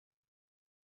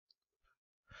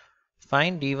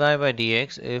Find dy by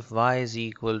dx if y is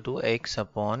equal to x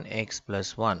upon x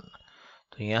plus 1.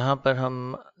 तो यहाँ पर हम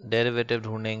derivative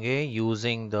ढूंढेंगे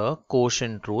using the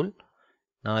quotient rule.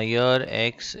 Now here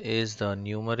x is the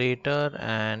numerator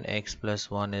and x plus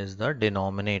 1 is the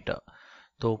denominator.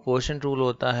 तो quotient rule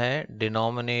होता है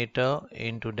denominator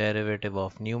into derivative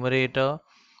of numerator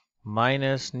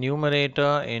minus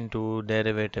numerator into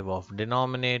derivative of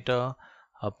denominator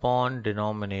upon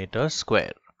denominator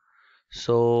square.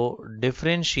 So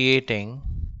differentiating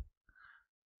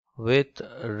with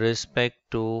respect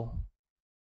to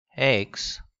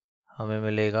x हमें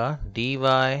मिलेगा dy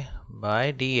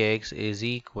by dx is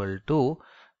equal to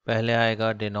पहले आएगा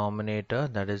denominator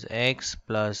that is x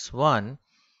plus 1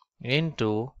 into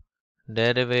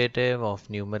derivative of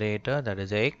numerator that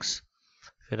is x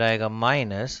फिर आएगा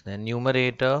minus then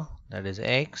numerator that is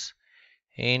x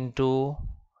into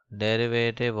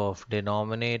derivative of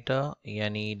denominator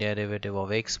यानी derivative of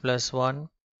x plus 1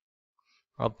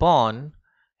 upon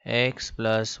x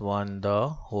plus 1 the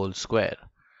whole square.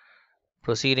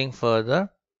 Proceeding further,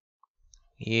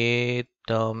 ये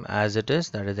term as it is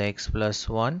that is x plus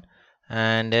 1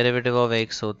 and derivative of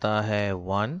x होता है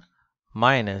 1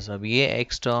 minus अब ये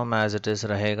x term as it is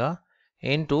रहेगा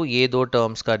into ये दो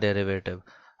terms का derivative.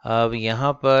 अब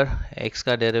यहाँ पर x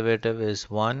का derivative is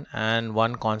 1 and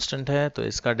 1 constant है तो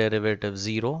इसका derivative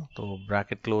 0 तो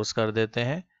bracket close कर देते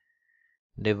हैं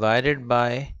divided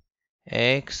by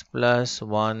x plus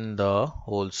 1 the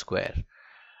whole square.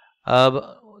 अब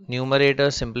numerator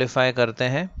simplify करते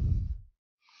हैं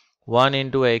 1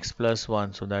 into x plus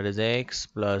 1 so that is x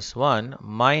plus 1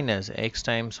 minus x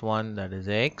times 1 that is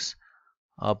x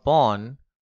upon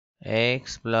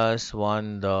x plus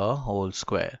 1 the whole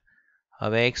square.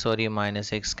 अब x और ये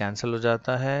minus x cancel हो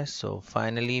जाता है so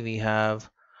finally we have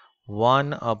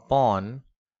 1 upon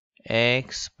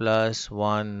x plus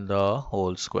 1 the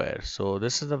whole square. So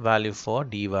this is the value for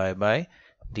dy by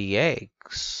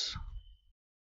dx.